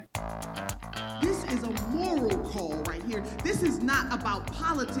This is a moral call right here. This is not about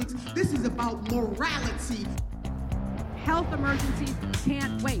politics. This is about morality. Health emergencies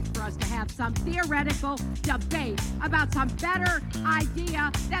can't wait for us to have some theoretical debate about some better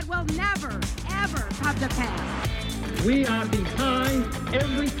idea that will never, ever come to pass. We are behind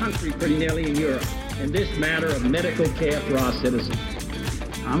every country pretty nearly in Europe in this matter of medical care for our citizens.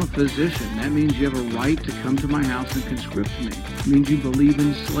 I'm a physician. That means you have a right to come to my house and conscript me. It means you believe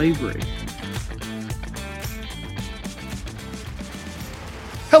in slavery.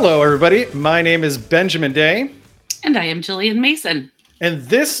 Hello, everybody. My name is Benjamin Day. And I am Jillian Mason. And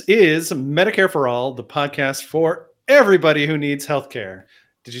this is Medicare for All, the podcast for everybody who needs healthcare.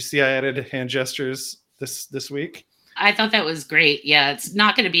 Did you see I added hand gestures this week? I thought that was great. Yeah, it's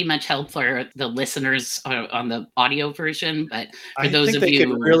not going to be much help for the listeners on the audio version, but for those of you, they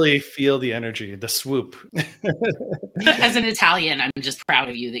can really feel the energy, the swoop. As an Italian, I'm just proud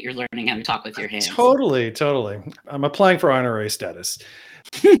of you that you're learning how to talk with your hands. Totally. I'm applying for honorary status.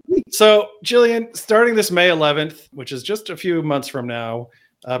 So, Jillian, starting this May 11th, which is just a few months from now,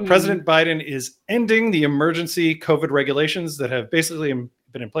 President Biden is ending the emergency COVID regulations that have basically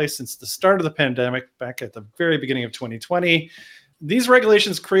been in place since the start of the pandemic back at the very beginning of 2020. These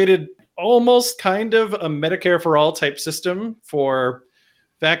regulations created almost kind of a Medicare for all type system for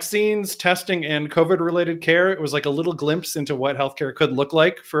vaccines, testing, and COVID-related care. It was like a little glimpse into what healthcare could look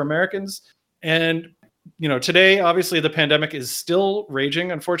like for Americans. And today, obviously, the pandemic is still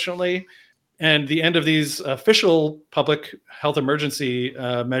raging, unfortunately. And the end of these official public health emergency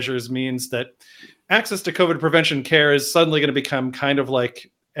measures means that access to COVID prevention care is suddenly going to become kind of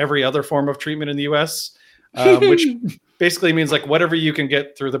like every other form of treatment in the U.S., which basically means like whatever you can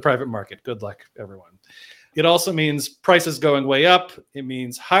get through the private market. Good luck, everyone. It also means prices going way up. It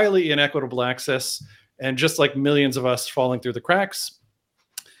means highly inequitable access, and just like millions of us falling through the cracks.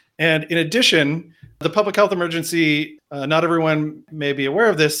 And in addition, the public health emergency, not everyone may be aware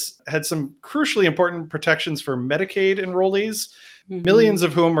of this, had some crucially important protections for Medicaid enrollees, millions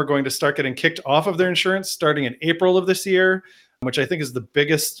of whom are going to start getting kicked off of their insurance starting in April of this year, which I think is the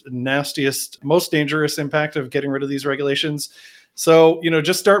biggest, nastiest, most dangerous impact of getting rid of these regulations. So,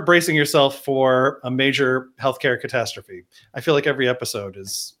 just start bracing yourself for a major healthcare catastrophe. I feel like every episode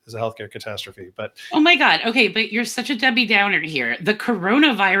is a healthcare catastrophe, but... Oh my God. Okay, but you're such a Debbie Downer here. The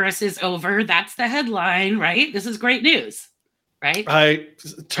coronavirus is over. That's the headline, right? This is great news, right?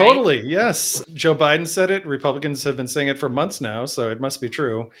 Totally, yes. Joe Biden said it. Republicans have been saying it for months now, so it must be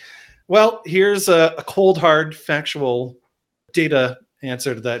true. Well, here's a cold, hard, factual data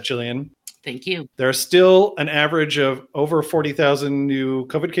answer to that, Jillian. Thank you. There are still an average of over 40,000 new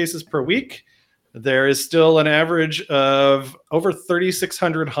COVID cases per week. There is still an average of over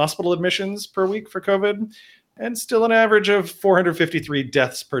 3,600 hospital admissions per week for COVID, and still an average of 453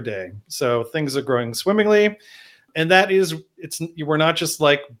 deaths per day. So things are growing swimmingly. And we're not just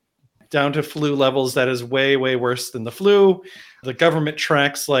like down to flu levels. That is way, way worse than the flu. The government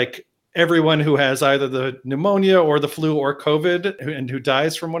tracks like everyone who has either the pneumonia or the flu or COVID and who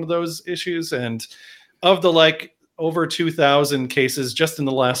dies from one of those issues. And of the like over 2,000 cases just in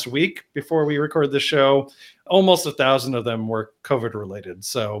the last week before we record this show, almost 1,000 of them were COVID related.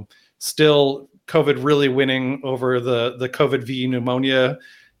 So still COVID really winning over the COVID v pneumonia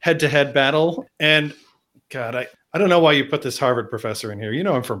head-to-head battle. And God, I don't know why you put this Harvard professor in here.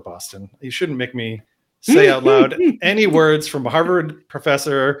 I'm from Boston. You shouldn't make me say out loud any words from a Harvard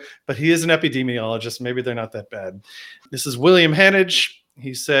professor, but he is an epidemiologist. Maybe they're not that bad. This is William Hanage.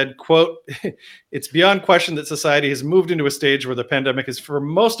 He said, quote, "It's beyond question that society has moved into a stage where the pandemic is for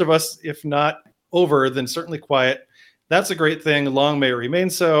most of us, if not over, then certainly quiet. That's a great thing. Long may it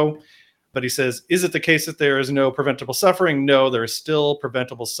remain so." But he says, is it the case that there is no preventable suffering? No, there is still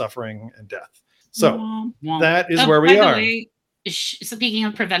preventable suffering and death. So that is where we are. Speaking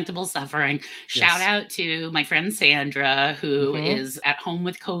of preventable suffering, shout out to my friend Sandra, who is at home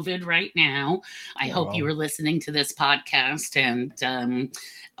with COVID right now. I hope you are listening to this podcast, and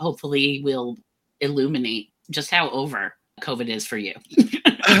hopefully we'll illuminate just how over COVID is for you.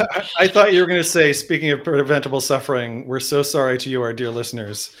 I thought you were going to say, speaking of preventable suffering, we're so sorry to you, our dear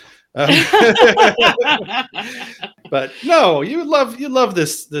listeners. But no, you love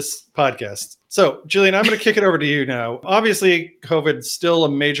this podcast. So, Jillian, I'm going to kick it over to you now. Obviously, COVID's still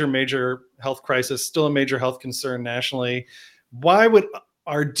a major health crisis, still a major health concern nationally. Why would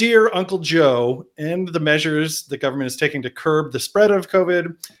our dear Uncle Joe end the measures the government is taking to curb the spread of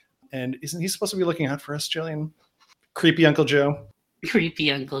COVID? And isn't he supposed to be looking out for us, Jillian? Creepy Uncle Joe. Creepy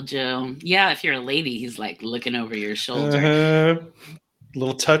Uncle Joe. Yeah, if you're a lady, he's like looking over your shoulder.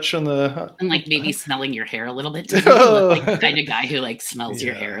 little touch on the and like maybe smelling your hair a little bit. Doesn't he look like the kind of guy who like smells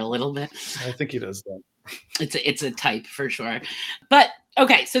your hair a little bit? I think he does that. It's a type for sure. But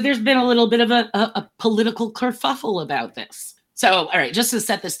okay, so there's been a little bit of a political kerfuffle about this. So, all right, just to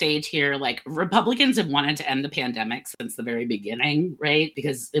set the stage here, like Republicans have wanted to end the pandemic since the very beginning, right?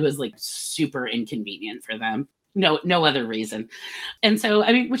 Because it was like super inconvenient for them. No other reason. And so,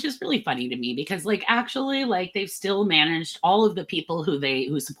 I mean, which is really funny to me because like actually like they've still managed, all of the people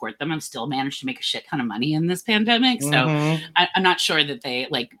who support them have still managed to make a shit ton of money in this pandemic. So I'm not sure that they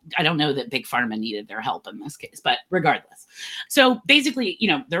like, I don't know that Big Pharma needed their help in this case, but regardless. So basically, you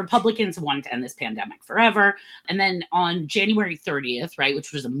know, the Republicans wanted to end this pandemic forever. And then on January 30th, right,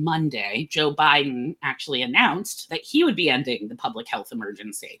 which was a Monday, Joe Biden actually announced that he would be ending the public health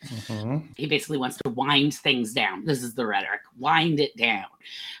emergency. He basically wants to wind things down. This is the rhetoric. Wind it down.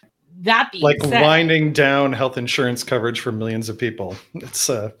 That being like said, winding down health insurance coverage for millions of people. It's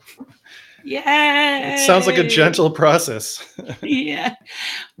yeah. It sounds like a gentle process. Yeah.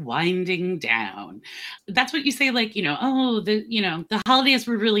 Winding down. That's what you say, like, you know, oh, the holidays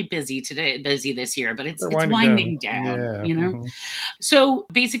were really busy this year, but it's winding down. Yeah. You know? So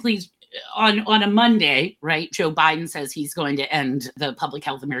basically on a Monday, right, Joe Biden says he's going to end the public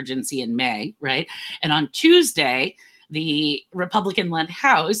health emergency in May, right? And on Tuesday, the Republican-led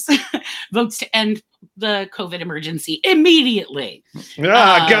House votes to end the COVID emergency immediately.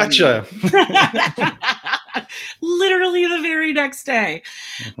 Gotcha. Literally the very next day.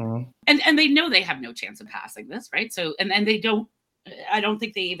 And they know they have no chance of passing this, right? So, and they don't, I don't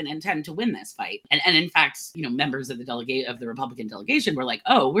think they even intend to win this fight. And in fact, you know, members of the Republican delegation were like,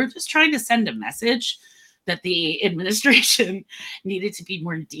 oh, we're just trying to send a message that the administration needed to be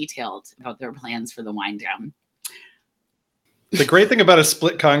more detailed about their plans for the wind down. The great thing about a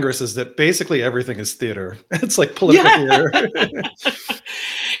split Congress is that basically everything is theater. It's like political theater.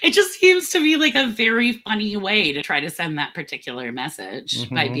 It just seems to be like a very funny way to try to send that particular message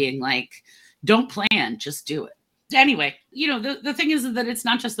by being like, don't plan, just do it. Anyway, you know, the thing is that it's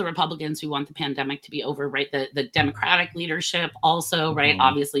not just the Republicans who want the pandemic to be over, right? The Democratic leadership also, right?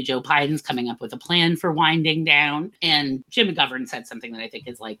 Obviously, Joe Biden's coming up with a plan for winding down. And Jim McGovern said something that I think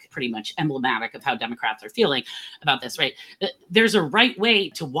is like pretty much emblematic of how Democrats are feeling about this, right? There's a right way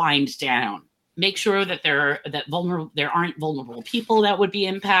to wind down. Make sure that there aren't vulnerable people that would be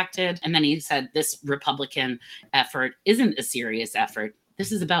impacted. And then he said this Republican effort isn't a serious effort.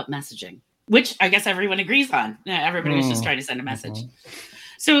 This is about messaging, which I guess everyone agrees on. Everybody was just trying to send a message.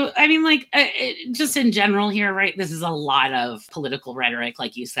 So, I mean, like, just in general here, right? This is a lot of political rhetoric,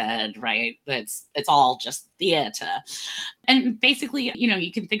 like you said, right? It's all just theater. And basically, you know,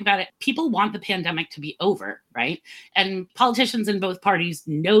 you can think about it. People want the pandemic to be over, right? And politicians in both parties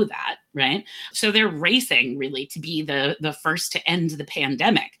know that, right? So they're racing really to be the first to end the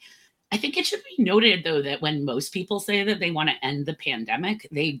pandemic. I think it should be noted, though, that when most people say that they want to end the pandemic,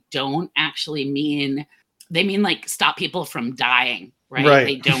 they don't actually mean, they mean like stop people from dying,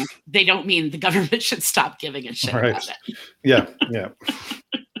 right? They don't mean the government should stop giving a shit about it. Yeah.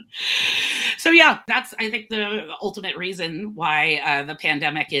 So yeah, that's, I think, the ultimate reason why the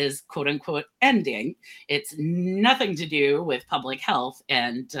pandemic is quote unquote ending. It's nothing to do with public health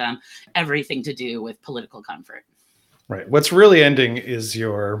and everything to do with political comfort. Right. What's really ending is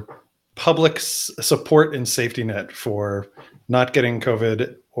your public support and safety net for not getting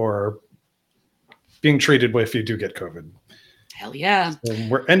COVID or being treated if you do get COVID. Hell yeah. So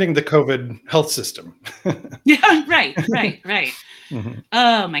we're ending the COVID health system. Yeah, right.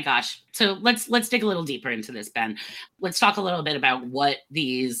 Oh my gosh. So let's dig a little deeper into this, Ben. Let's talk a little bit about what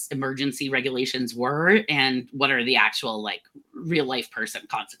these emergency regulations were and what are the actual like real life person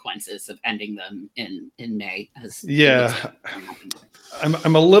consequences of ending them in May.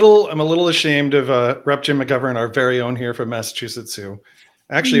 I'm a little ashamed of Rep. Jim McGovern, our very own here from Massachusetts, who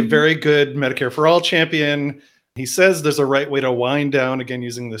actually a very good Medicare for All champion. He says there's a right way to wind down, again,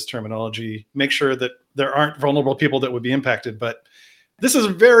 using this terminology, make sure that there aren't vulnerable people that would be impacted. But this is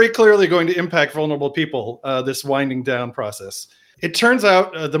very clearly going to impact vulnerable people, this winding down process. It turns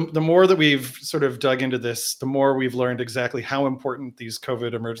out the more that we've sort of dug into this, the more we've learned exactly how important these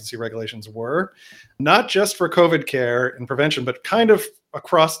COVID emergency regulations were, not just for COVID care and prevention, but kind of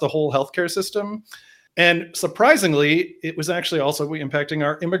across the whole healthcare system. And surprisingly, it was actually also impacting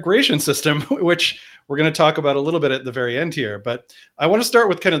our immigration system, which we're going to talk about a little bit at the very end here. But I want to start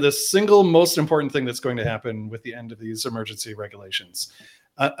with kind of the single most important thing that's going to happen with the end of these emergency regulations.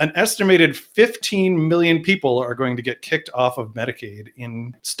 An estimated 15 million people are going to get kicked off of Medicaid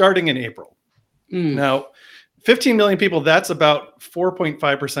starting in April. Now, 15 million people, that's about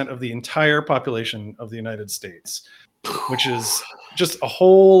 4.5% of the entire population of the United States, which is just a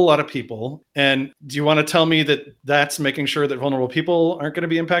whole lot of people. And do you want to tell me that that's making sure that vulnerable people aren't going to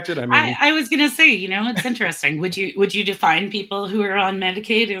be impacted? I mean, I was going to say, it's interesting. Would you define people who are on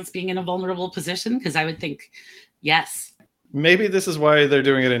Medicaid as being in a vulnerable position? Because I would think, yes. Maybe this is why they're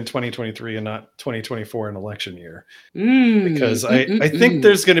doing it in 2023 and not 2024, an election year. Because I think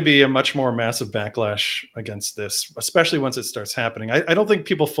there's going to be a much more massive backlash against this, especially once it starts happening. I don't think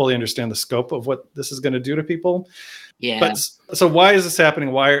people fully understand the scope of what this is going to do to people. Yeah. But so why is this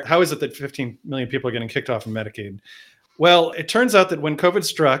happening? How is it that 15 million people are getting kicked off of Medicaid? Well, it turns out that when COVID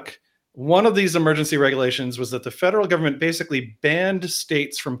struck, one of these emergency regulations was that the federal government basically banned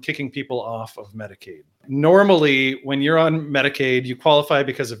states from kicking people off of Medicaid. Normally, when you're on Medicaid, you qualify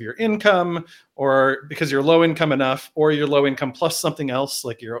because of your income or because you're low income enough, or you're low income plus something else,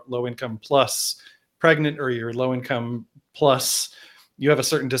 like you're low income plus pregnant, or you're low income plus you have a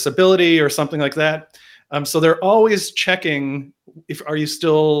certain disability or something like that. So they're always checking are you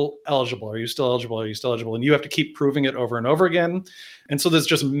still eligible? Are you still eligible? Are you still eligible? And you have to keep proving it over and over again. And so there's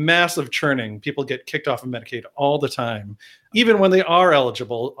just massive churning. People get kicked off of Medicaid all the time, even when they are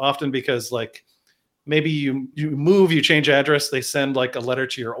eligible, often because like maybe you move, you change address, they send like a letter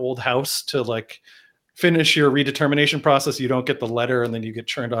to your old house to like finish your redetermination process. You don't get the letter and then you get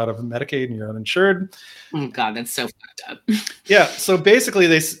churned out of Medicaid and you're uninsured. Oh God, that's so fucked up. Yeah. So basically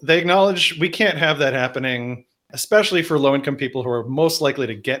they acknowledge we can't have that happening, especially for low-income people who are most likely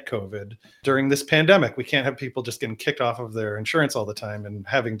to get COVID during this pandemic. We can't have people just getting kicked off of their insurance all the time and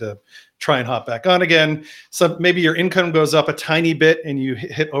having to try and hop back on again. So maybe your income goes up a tiny bit and you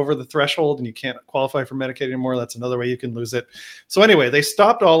hit over the threshold and you can't qualify for Medicaid anymore. That's another way you can lose it. So anyway, they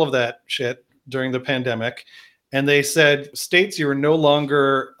stopped all of that shit during the pandemic. And they said, states, you are no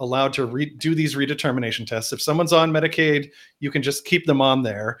longer allowed to do these redetermination tests. If someone's on Medicaid, you can just keep them on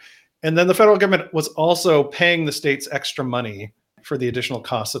there. And then the federal government was also paying the states extra money for the additional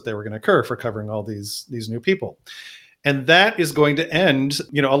costs that they were going to incur for covering all these new people. And that is going to end.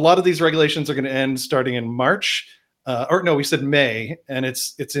 A lot of these regulations are going to end starting in March. We said May. And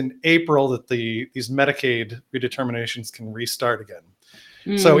it's in April that these Medicaid redeterminations can restart again.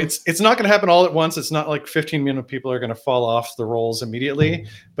 So it's not going to happen all at once. It's not like 15 million people are going to fall off the rolls immediately,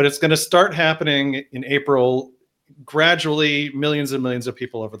 but it's going to start happening in April, gradually, millions and millions of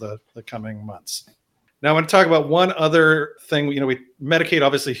people over the coming months. Now I want to talk about one other thing. Medicaid,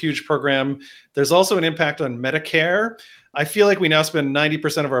 obviously a huge program. There's also an impact on Medicare. I feel like we now spend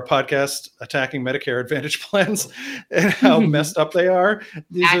 90% of our podcast attacking Medicare Advantage plans and how messed up they are.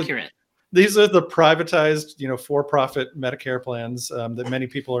 Accurate. These are the privatized, for-profit Medicare plans that many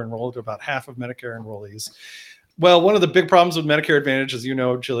people are enrolled, about half of Medicare enrollees. Well, one of the big problems with Medicare Advantage, as you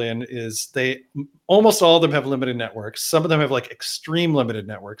know, Jillian, is almost all of them have limited networks. Some of them have like extreme limited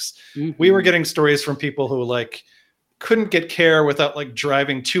networks. Mm-hmm. We were getting stories from people who like couldn't get care without like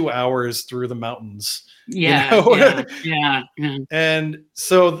driving 2 hours through the mountains. Yeah. And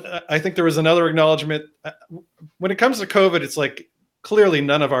so I think there was another acknowledgement. When it comes to COVID, it's like, clearly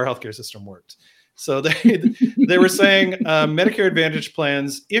none of our healthcare system worked. So they were saying Medicare Advantage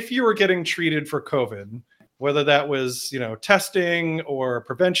plans, if you were getting treated for COVID, whether that was, testing or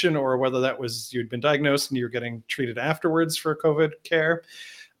prevention, or whether that was you'd been diagnosed and you were getting treated afterwards for COVID care,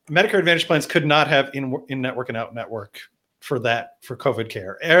 Medicare Advantage plans could not have in-network and out-network for COVID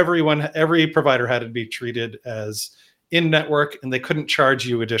care. Every provider had to be treated as in-network, and they couldn't charge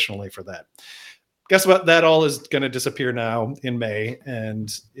you additionally for that. Guess what? That all is going to disappear now in May.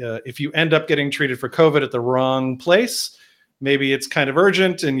 And if you end up getting treated for COVID at the wrong place, maybe it's kind of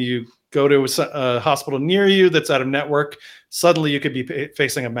urgent and you go to a hospital near you that's out of network, suddenly you could be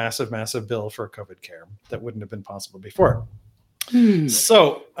facing a massive, massive bill for COVID care that wouldn't have been possible before.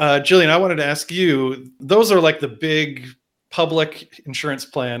 So, Jillian, I wanted to ask you, those are like the big public insurance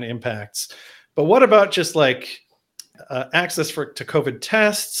plan impacts. But what about just like access to COVID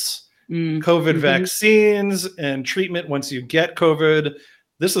tests, COVID vaccines, and treatment once you get COVID?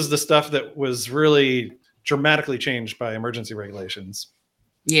 This is the stuff that was really dramatically changed by emergency regulations.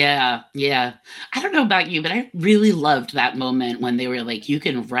 Yeah. I don't know about you, but I really loved that moment when they were like, you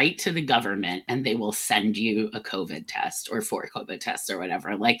can write to the government and they will send you a COVID test or 4 COVID tests or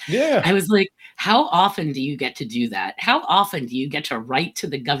whatever. I was like, how often do you get to do that? How often do you get to write to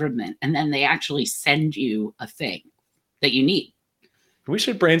the government and then they actually send you a thing that you need? We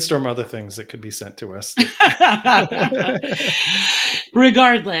should brainstorm other things that could be sent to us.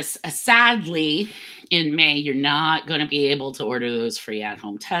 Regardless, sadly, in May, you're not going to be able to order those free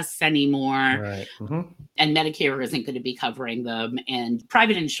at-home tests anymore. Right. Mm-hmm. And Medicare isn't going to be covering them. And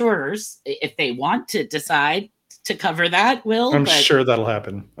private insurers, if they want to decide to cover that, Will. I'm sure that'll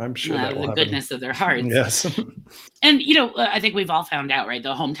happen. I'm sure that will happen. The goodness of their hearts. Yes. And, I think we've all found out, right?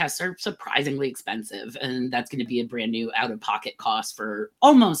 The home tests are surprisingly expensive, and that's going to be a brand new out-of-pocket cost for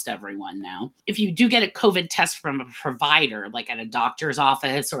almost everyone now. If you do get a COVID test from a provider, like at a doctor's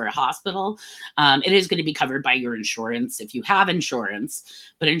office or a hospital, it is going to be covered by your insurance if you have insurance.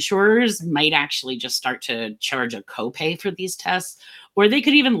 But insurers might actually just start to charge a copay for these tests, or they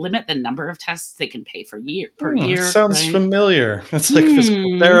could even limit the number of tests they can pay per year. Sounds familiar. It's like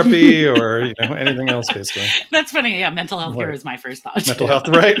physical therapy or anything else, basically. That's funny. Yeah, mental health care is my first thought. Mental health,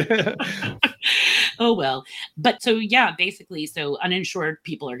 right? Oh, well. But so, yeah, basically, so uninsured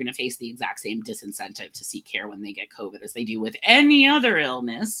people are going to face the exact same disincentive to seek care when they get COVID as they do with any other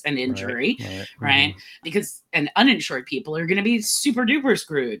illness and injury, right? Because uninsured people are going to be super duper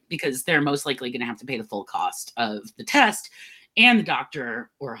screwed because they're most likely going to have to pay the full cost of the test and the doctor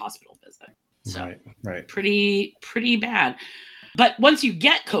or hospital visit. So right. Pretty bad. But once you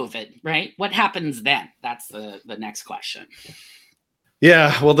get COVID, right, what happens then? That's the next question.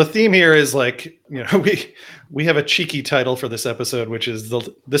 Yeah, well, the theme here is like, we have a cheeky title for this episode, which is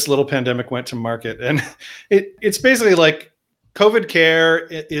This Little Pandemic Went to Market. And it's basically like COVID care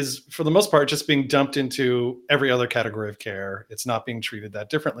is, for the most part, just being dumped into every other category of care. It's not being treated that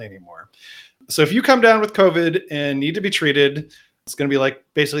differently anymore. So if you come down with COVID and need to be treated, it's going to be like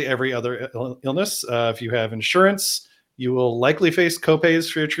basically every other illness. If you have insurance, you will likely face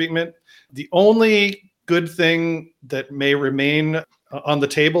copays for your treatment. The only good thing that may remain on the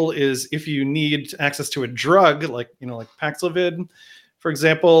table is if you need access to a drug like Paxlovid, for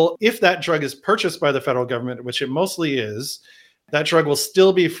example. If that drug is purchased by the federal government, which it mostly is, that drug will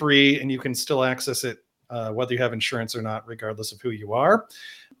still be free and you can still access it whether you have insurance or not, regardless of who you are.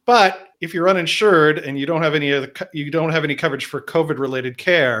 But if you're uninsured and you don't have any coverage for COVID-related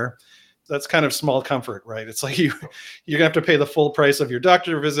care, that's kind of small comfort, right? It's like you're gonna have to pay the full price of your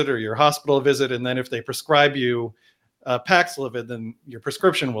doctor visit or your hospital visit, and then if they prescribe you Paxlovid, then your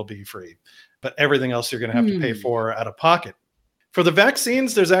prescription will be free, but everything else you're gonna have to pay for out of pocket. For the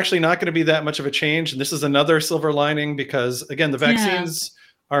vaccines, there's actually not going to be that much of a change, and this is another silver lining because, again, the vaccines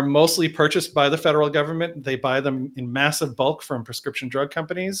are mostly purchased by the federal government. They buy them in massive bulk from prescription drug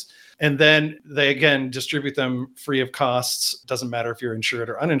companies. And then they, again, distribute them free of costs. Doesn't matter if you're insured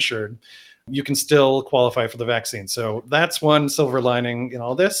or uninsured. You can still qualify for the vaccine. So that's one silver lining in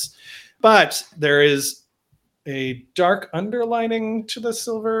all this. But there is a dark underlining to the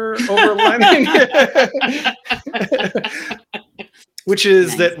silver overlining, which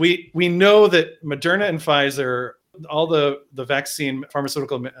is that we know that Moderna and Pfizer, all the vaccine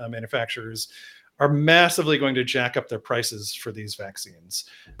pharmaceutical manufacturers, are massively going to jack up their prices for these vaccines.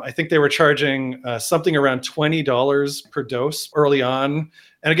 I think they were charging something around $20 per dose early on.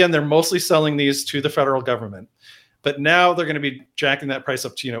 And again, they're mostly selling these to the federal government. But now they're going to be jacking that price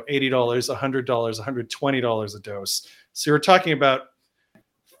up to $80, $100, $120 a dose. So you're talking about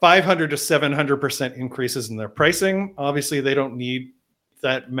 500 to 700% increases in their pricing. Obviously, they don't need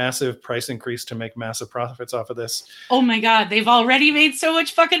that massive price increase to make massive profits off of this. Oh my God, they've already made so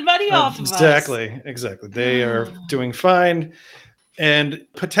much fucking money off of us. Exactly. They are doing fine. And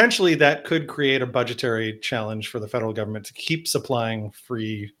potentially that could create a budgetary challenge for the federal government to keep supplying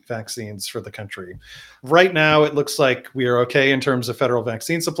free vaccines for the country. Right now, it looks like we are okay in terms of federal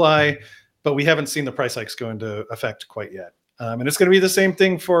vaccine supply, but we haven't seen the price hikes go into effect quite yet. And it's going to be the same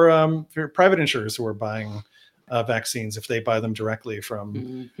thing for private insurers who are buying vaccines. If they buy them directly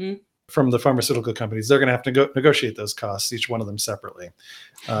from the pharmaceutical companies, they're going to have to negotiate those costs, each one of them separately.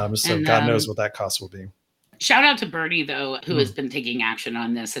 So God knows what that cost will be. Shout out to Bernie, though, who has been taking action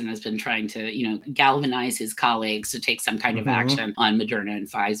on this and has been trying to, galvanize his colleagues to take some kind of action on Moderna and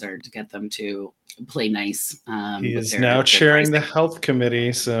Pfizer to get them to play nice. He is now chairing the health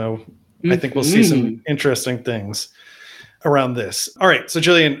committee, so I think we'll see some interesting things around this. All right. So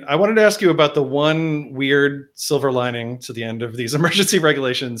Jillian, I wanted to ask you about the one weird silver lining to the end of these emergency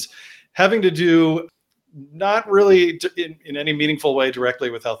regulations having to do not really in any meaningful way directly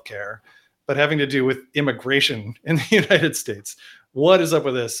with healthcare, but having to do with immigration in the United States. What is up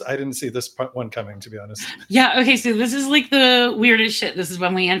with this? I didn't see this one coming, to be honest. Yeah. Okay. So this is like the weirdest shit. This is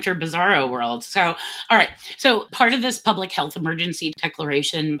when we enter bizarro world. So, all right. So part of this public health emergency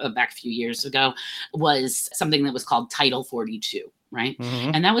declaration back a few years ago was something that was called Title 42. Right.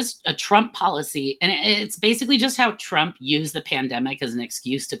 And that was a Trump policy. And it's basically just how Trump used the pandemic as an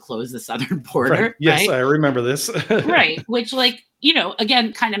excuse to close the southern border. Right. Yes, I remember this. Right. Which,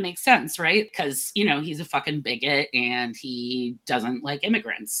 again, kind of makes sense. Right. Because, he's a fucking bigot and he doesn't like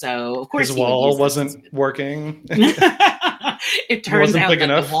immigrants. So, of course, his wall wasn't working. It turns out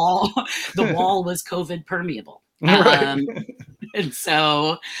that the wall was COVID permeable. And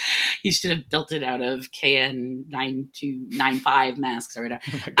so he should have built it out of KN9295 masks or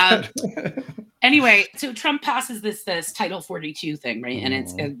whatever. Anyway, so Trump passes this Title 42 thing, right? And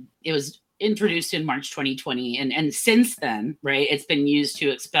it was introduced in March 2020. And since then, right, it's been used to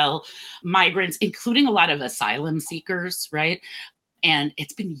expel migrants, including a lot of asylum seekers, right? And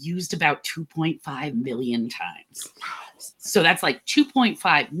it's been used about 2.5 million times. So that's like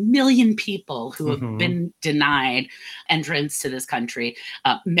 2.5 million people who have been denied entrance to this country,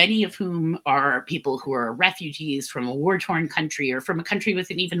 many of whom are people who are refugees from a war-torn country, or from a country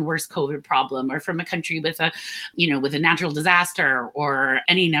with an even worse COVID problem, or from a country with a natural disaster, or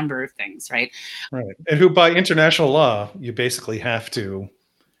any number of things, right? Right. And who, by international law, you basically have to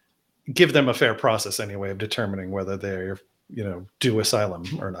give them a fair process anyway of determining whether they're due asylum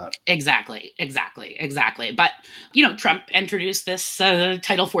or not. Exactly. But, Trump introduced this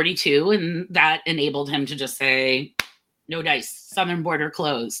Title 42, and that enabled him to just say, no dice, southern border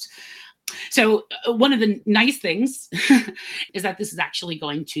closed. So one of the nice things is that this is actually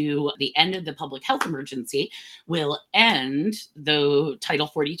going to, the end of the public health emergency will end the Title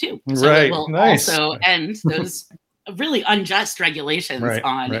 42. So it will also end those really unjust regulations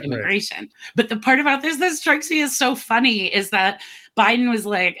on immigration. Right. But the part about this that strikes me as so funny is that Biden was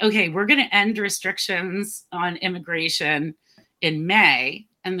like, okay, we're going to end restrictions on immigration in May.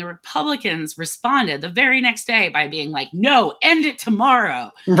 And the Republicans responded the very next day by being like, no, end it tomorrow.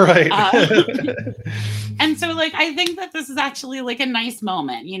 Right. And so, I think that this is actually a nice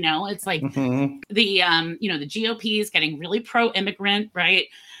moment, it's like the GOP is getting really pro-immigrant, right?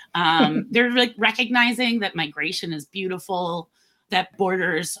 They're recognizing that migration is beautiful, that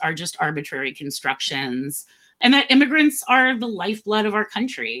borders are just arbitrary constructions, and that immigrants are the lifeblood of our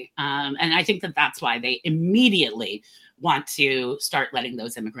country. And I think that that's why they immediately want to start letting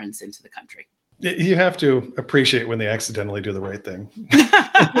those immigrants into the country. You have to appreciate when they accidentally do the right thing.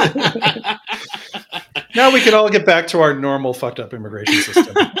 Now we can all get back to our normal fucked up immigration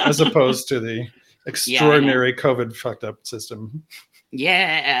system, as opposed to the extraordinary COVID fucked up system.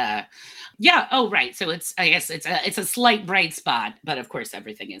 Yeah. Oh, right. So I guess it's a slight bright spot, but of course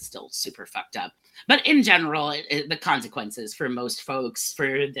everything is still super fucked up. But in general, the consequences for most folks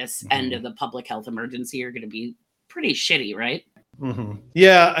for this end of the public health emergency are going to be pretty shitty, right?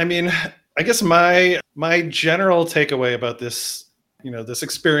 Yeah. I mean, I guess my general takeaway about this, this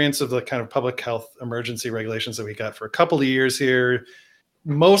experience of the kind of public health emergency regulations that we got for a couple of years here,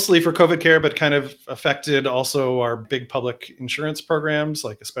 mostly for COVID care, but kind of affected also our big public insurance programs,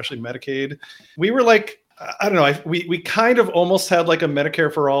 especially Medicaid. We were I don't know, we kind of almost had a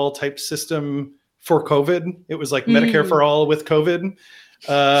Medicare for all type system for COVID. It was Medicare for all with COVID.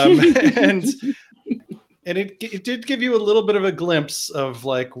 And it did give you a little bit of a glimpse of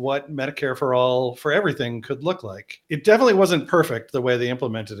what Medicare for all for everything could look like. It definitely wasn't perfect the way they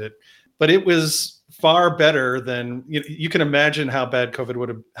implemented it, but it was far better than you can imagine how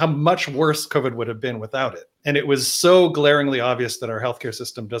much worse COVID would have been without it. And it was so glaringly obvious that our healthcare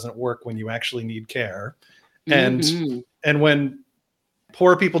system doesn't work when you actually need care. And when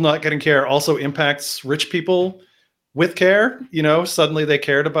poor people not getting care also impacts rich people with care, suddenly they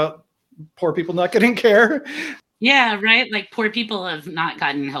cared about poor people not getting care. Yeah, right. Poor people have not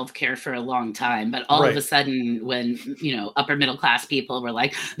gotten health care for a long time, but all of a sudden when, upper middle class people were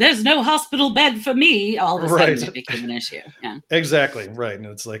like, there's no hospital bed for me, all of a sudden it became an issue. Yeah, exactly. Right. And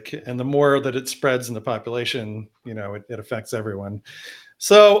it's and the more that it spreads in the population, it affects everyone.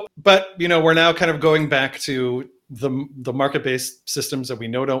 So, but, we're now kind of going back to the market-based systems that we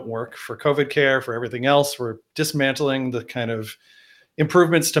know don't work for COVID care, for everything else. We're dismantling the kind of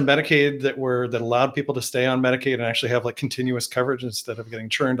improvements to Medicaid that allowed people to stay on Medicaid and actually have continuous coverage instead of getting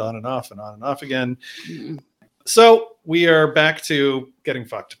churned on and off and on and off again. So we are back to getting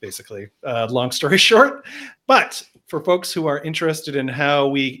fucked, basically. Long story short. But for folks who are interested in how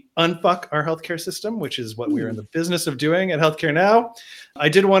we unfuck our healthcare system, which is what we're in the business of doing at Healthcare Now, I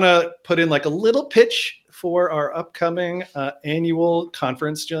did want to put in a little pitch for our upcoming annual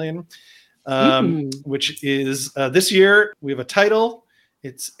conference, Jillian. Which is this year. We have a title.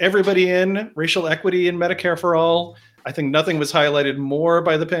 It's Everybody In, Racial Equity in Medicare for All. I think nothing was highlighted more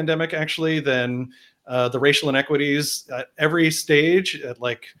by the pandemic, actually, than the racial inequities at every stage, at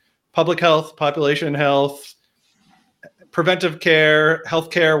public health, population health, preventive care,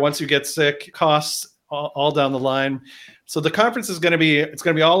 healthcare once you get sick, costs, all down the line. So the conference is going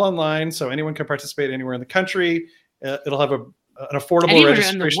to be all online, so anyone can participate anywhere in the country. It'll have an affordable anywhere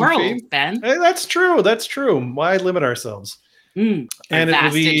registration in the world, fee. Ben. Hey, that's true. Why limit ourselves? And it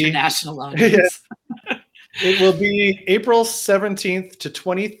will be international audience. It will be April 17th to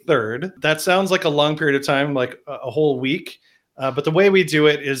 23rd. That sounds like a long period of time, like a whole week. But the way we do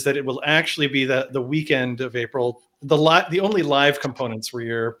it is that it will actually be the weekend of April. The only live components where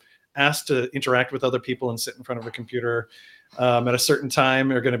you're asked to interact with other people and sit in front of a computer at a certain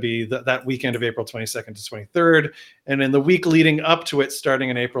time are going to be that weekend of April 22nd to 23rd. And in the week leading up to it, starting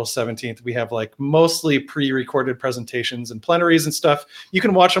in April 17th, we have like mostly pre-recorded presentations and plenaries and stuff. You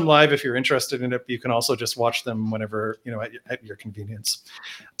can watch them live if you're interested in it, but you can also just watch them whenever, at your convenience.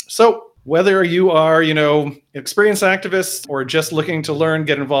 So whether you are, experienced activists or just looking to learn,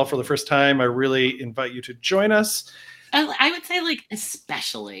 get involved for the first time, I really invite you to join us. I would say, like,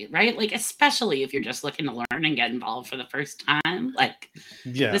 especially, right? Like, especially if you're just looking to learn and get involved for the first time. Like,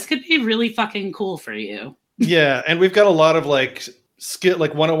 this could be really fucking cool for you. Yeah, and we've got a lot of, like, skill,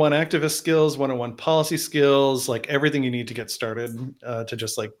 like 101 activist skills, 101 policy skills, like everything you need to get started to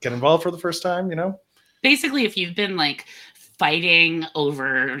just, like, get involved for the first time, Basically, if you've been, like, fighting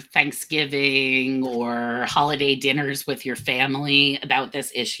over Thanksgiving or holiday dinners with your family about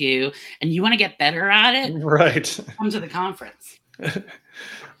this issue and you want to get better at it, right? Come to the conference.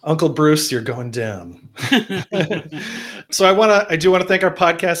 Uncle Bruce, you're going down. So I do want to thank our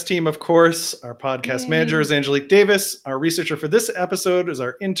podcast team, of course. Our podcast manager is Angelique Davis. Our researcher for this episode is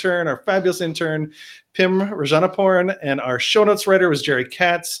our fabulous intern, Pim Rajanaporn, and our show notes writer was Jerry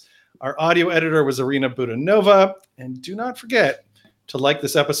Katz. Our audio editor was Irina Budanova. And do not forget to like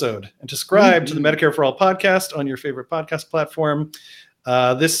this episode and subscribe to the Medicare for All podcast on your favorite podcast platform.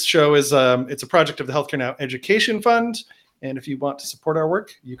 This show is it's a project of the Healthcare Now Education Fund. And if you want to support our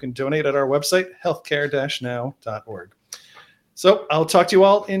work, you can donate at our website, healthcare-now.org. So I'll talk to you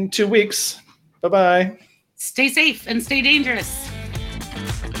all in 2 weeks. Bye-bye. Stay safe and stay dangerous.